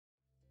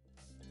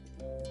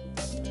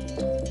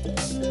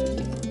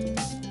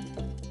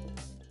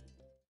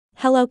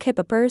Hello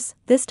kpopers,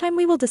 this time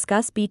we will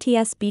discuss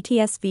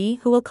BTS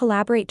V, who will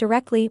collaborate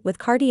directly with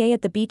Cartier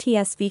at the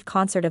BTS V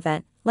concert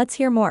event. Let's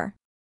hear more.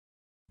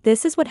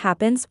 This is what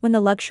happens when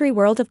the luxury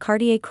world of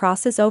Cartier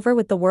crosses over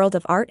with the world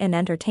of art and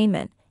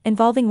entertainment,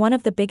 involving one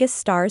of the biggest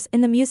stars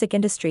in the music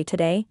industry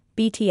today,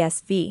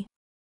 BTS V.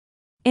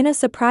 In a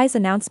surprise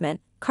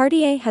announcement,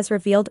 Cartier has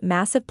revealed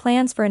massive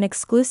plans for an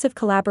exclusive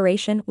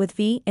collaboration with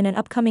V in an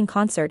upcoming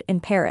concert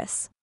in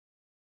Paris.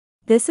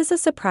 This is a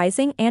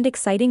surprising and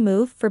exciting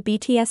move for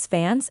BTS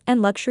fans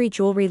and luxury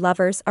jewelry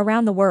lovers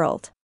around the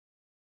world.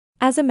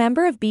 As a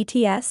member of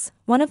BTS,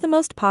 one of the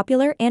most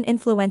popular and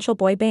influential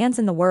boy bands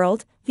in the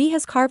world, V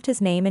has carved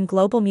his name in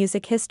global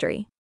music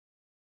history.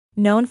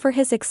 Known for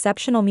his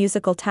exceptional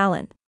musical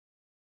talent,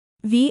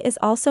 V is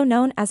also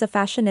known as a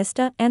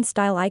fashionista and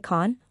style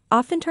icon,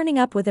 often turning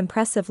up with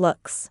impressive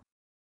looks.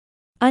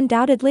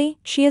 Undoubtedly,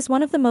 she is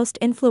one of the most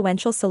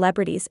influential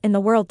celebrities in the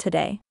world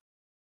today.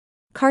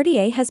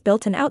 Cartier has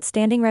built an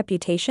outstanding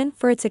reputation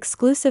for its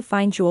exclusive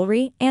fine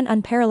jewelry and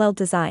unparalleled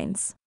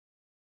designs.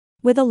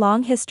 With a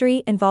long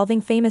history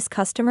involving famous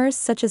customers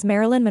such as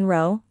Marilyn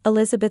Monroe,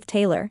 Elizabeth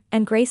Taylor,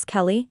 and Grace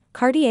Kelly,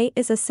 Cartier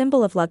is a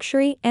symbol of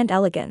luxury and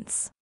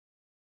elegance.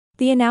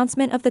 The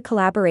announcement of the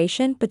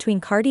collaboration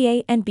between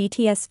Cartier and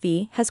BTS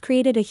V has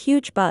created a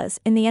huge buzz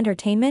in the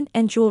entertainment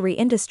and jewelry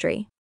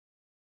industry.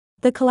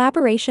 The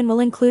collaboration will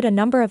include a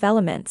number of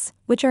elements,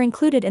 which are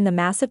included in the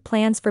massive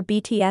plans for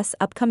BTS'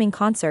 upcoming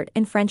concert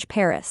in French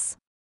Paris.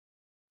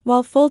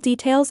 While full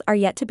details are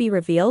yet to be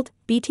revealed,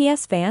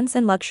 BTS fans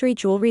and luxury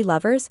jewelry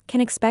lovers can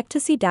expect to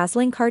see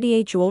dazzling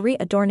Cartier jewelry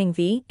adorning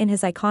V in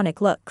his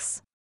iconic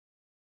looks.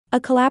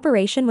 A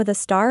collaboration with a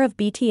star of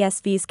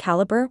BTS V's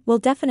caliber will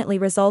definitely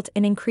result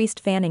in increased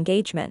fan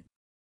engagement.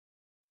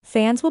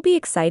 Fans will be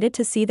excited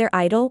to see their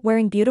idol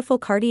wearing beautiful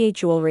Cartier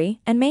jewelry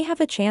and may have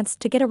a chance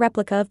to get a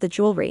replica of the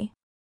jewelry.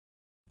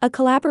 A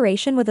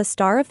collaboration with a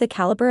star of the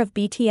caliber of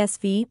BTS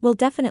V will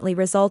definitely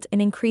result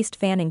in increased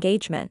fan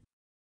engagement.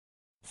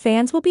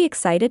 Fans will be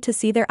excited to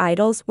see their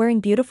idols wearing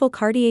beautiful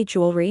Cartier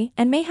jewelry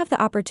and may have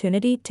the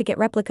opportunity to get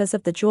replicas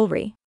of the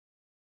jewelry.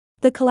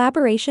 The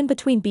collaboration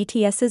between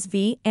BTS's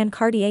V and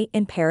Cartier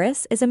in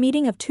Paris is a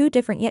meeting of two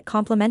different yet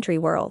complementary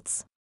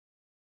worlds.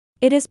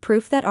 It is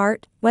proof that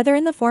art, whether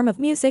in the form of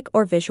music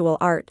or visual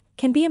art,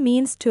 can be a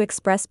means to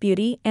express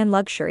beauty and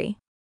luxury.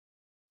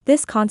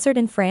 This concert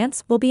in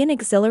France will be an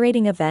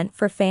exhilarating event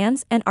for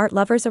fans and art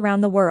lovers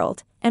around the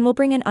world, and will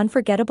bring an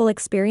unforgettable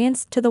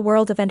experience to the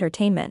world of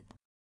entertainment.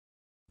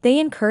 They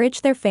encourage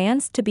their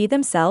fans to be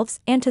themselves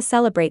and to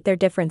celebrate their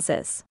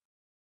differences.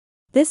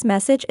 This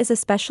message is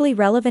especially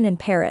relevant in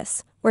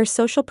Paris, where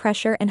social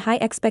pressure and high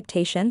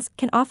expectations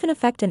can often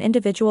affect an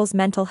individual's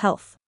mental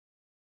health.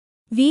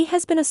 V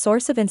has been a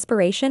source of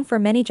inspiration for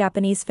many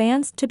Japanese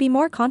fans to be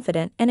more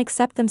confident and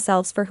accept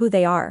themselves for who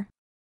they are.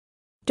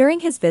 During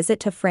his visit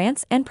to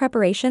France and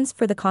preparations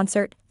for the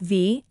concert,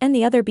 V and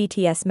the other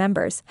BTS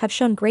members have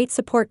shown great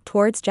support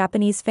towards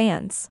Japanese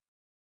fans.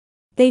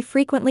 They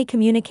frequently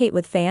communicate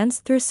with fans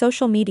through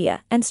social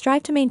media and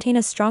strive to maintain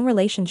a strong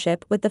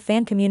relationship with the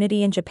fan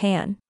community in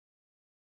Japan.